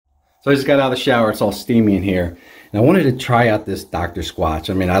So I just got out of the shower. It's all steamy in here. And I wanted to try out this Dr. Squatch.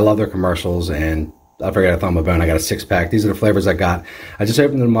 I mean, I love their commercials, and I figured I thought my bone. I got a 6-pack. These are the flavors I got. I just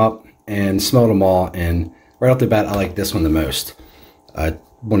opened them up and smelled them all, and right off the bat, I like this one the most. I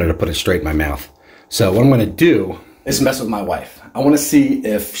wanted to put it straight in my mouth. So what I'm going to do is mess with my wife. I want to see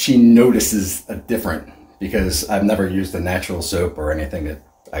if she notices a different, because I've never used a natural soap or anything that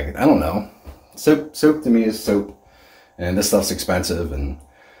I don't know. Soap to me is soap, and this stuff's expensive, and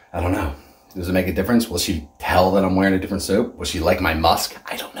I don't know. Does it make a difference? Will she tell that I'm wearing a different soap? Will she like my musk?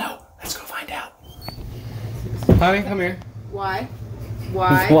 I don't know. Let's go find out. Honey, come here. Why?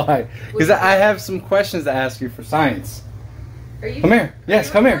 Why? Why? Because I have some questions to ask you for science. Are you? Come here. Yes,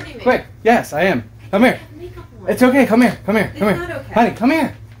 come here. Quick. Yes, I am. Come here. It's okay. Come here. Come here. Come here. Not okay. Honey, come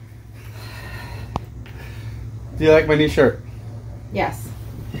here. Do you like my new shirt? Yes.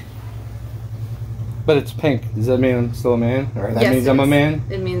 But it's pink. Does that mean I'm still a man? Or that Yes, means I'm a man?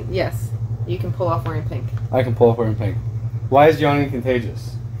 It means, yes. You can pull off wearing pink. I can pull off wearing pink. Why is yawning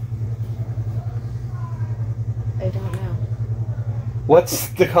contagious? I don't know. What's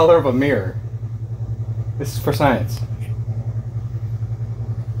the color of a mirror? This is for science.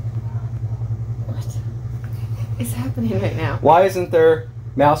 What is happening right now? Why isn't there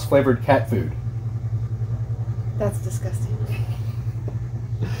mouse-flavored cat food? That's disgusting.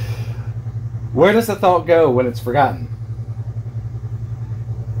 Where does the thought go when it's forgotten?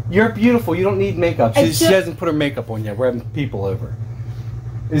 You're beautiful. You don't need makeup. She hasn't put her makeup on yet. We're having people over.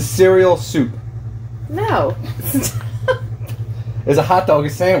 Is cereal soup? No. Is a hot dog a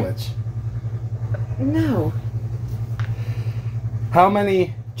sandwich? No. How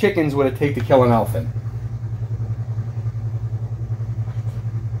many chickens would it take to kill an elephant?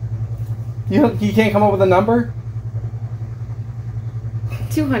 You can't come up with a number?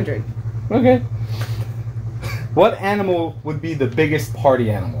 200. Okay. What animal would be the biggest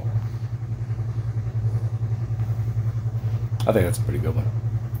party animal? I think that's a pretty good one.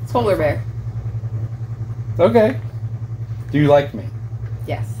 Polar bear. Okay. Do you like me?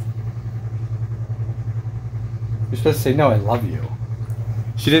 Yes. You're supposed to say, no, I love you.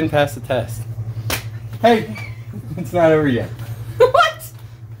 She didn't pass the test. Hey, it's not over yet. What?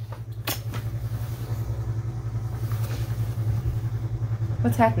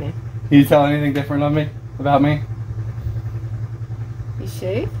 What's happening? Can you tell anything different of me? About me? You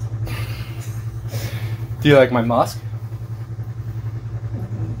shaved? Do you like my musk?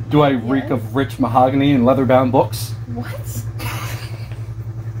 Do I reek of rich mahogany and leather-bound books? What?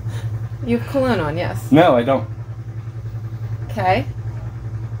 You have cologne on, yes. No, I don't. Okay.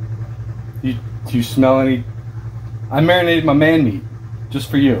 Do you smell any? I marinated my man meat just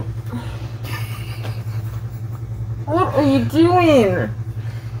for you. What are you doing?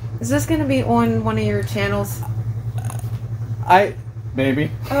 Is this going to be on one of your channels? Maybe.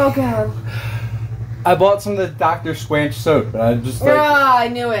 Oh, God. I bought some of the Dr. Squatch soap, but I just like... I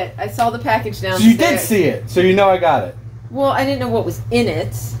knew it. I saw the package downstairs. So you did see it, so you know I got it. Well, I didn't know what was in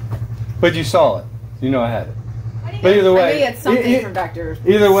it. But you saw it. You know I had it. But either way... I think it's something from Dr.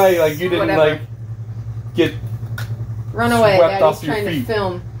 Either way, like, you didn't, like, get... Run away, swept off Daddy's your trying feet. to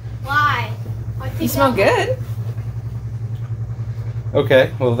film. Why? You smell good.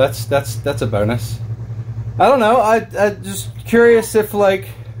 Okay, well, that's a bonus. I don't know. I just curious if, like...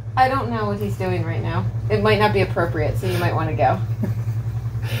 I don't know what he's doing right now. It might not be appropriate, so you might want to go.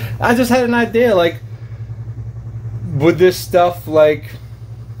 I just had an idea, like, would this stuff, like...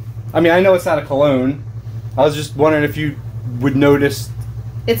 I mean, I know it's not a cologne. I was just wondering if you would notice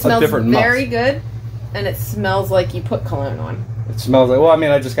It smells different very musk. good, and it smells like you put cologne on. It smells like... Well, I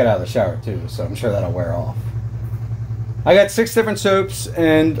mean, I just got out of the shower, too, so I'm sure that'll wear off. I got 6 different soaps,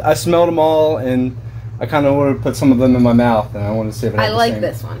 and I smelled them all, and I kind of wanted to put some of them in my mouth, and I wanted to see if it had I the like same.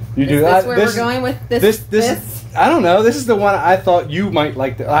 this one. You do Is that? this where we're going with this? This? I don't know. This is the one I thought you might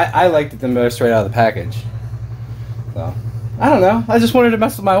like. I liked it the most right out of the package. So, I don't know. I just wanted to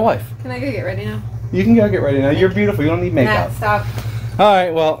mess with my wife. Can I go get ready now? You can go get ready now. You're beautiful. You don't need makeup. Nah, stop. All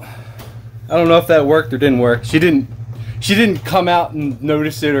right. Well, I don't know if that worked or didn't work. She didn't come out and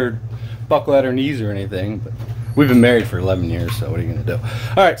notice it or buckle at her knees or anything. But we've been married for 11 years, so what are you gonna do?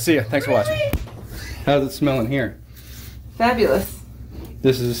 All right. See ya. Thanks for watching. How's it smell in here? Fabulous.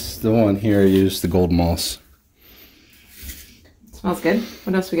 This is the one here I used, the gold moss. Smells good.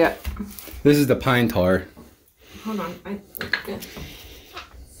 What else we got? This is the pine tar. Hold on. I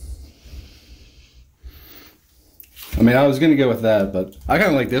mean, I was gonna go with that, but I kind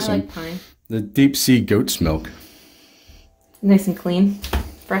of like this one. Pine. The deep sea goat's milk. Nice and clean.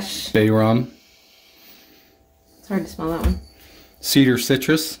 Fresh. Bay rum. It's hard to smell that one. Cedar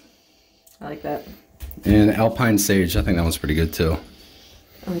Citrus. I like that. And alpine sage. I think that one's pretty good too.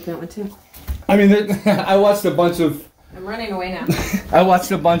 I like that one too. I mean, I watched a bunch of... I'm running away now. I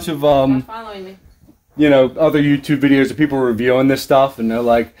watched a bunch of, Stop following me. you know, other YouTube videos of people reviewing this stuff, and they're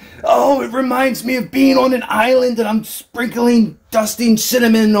like, oh, it reminds me of being on an island and I'm dusting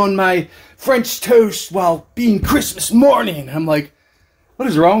cinnamon on my French toast while being Christmas morning. I'm like, what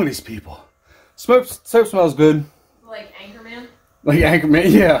is wrong with these people? Soap smells good. Like Anchorman? Like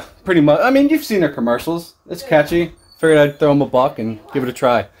Anchorman, yeah, pretty much. I mean, you've seen their commercials. It's catchy. Figured I'd throw them a buck and give it a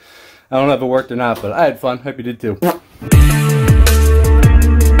try. I don't know if it worked or not, but I had fun. Hope you did too.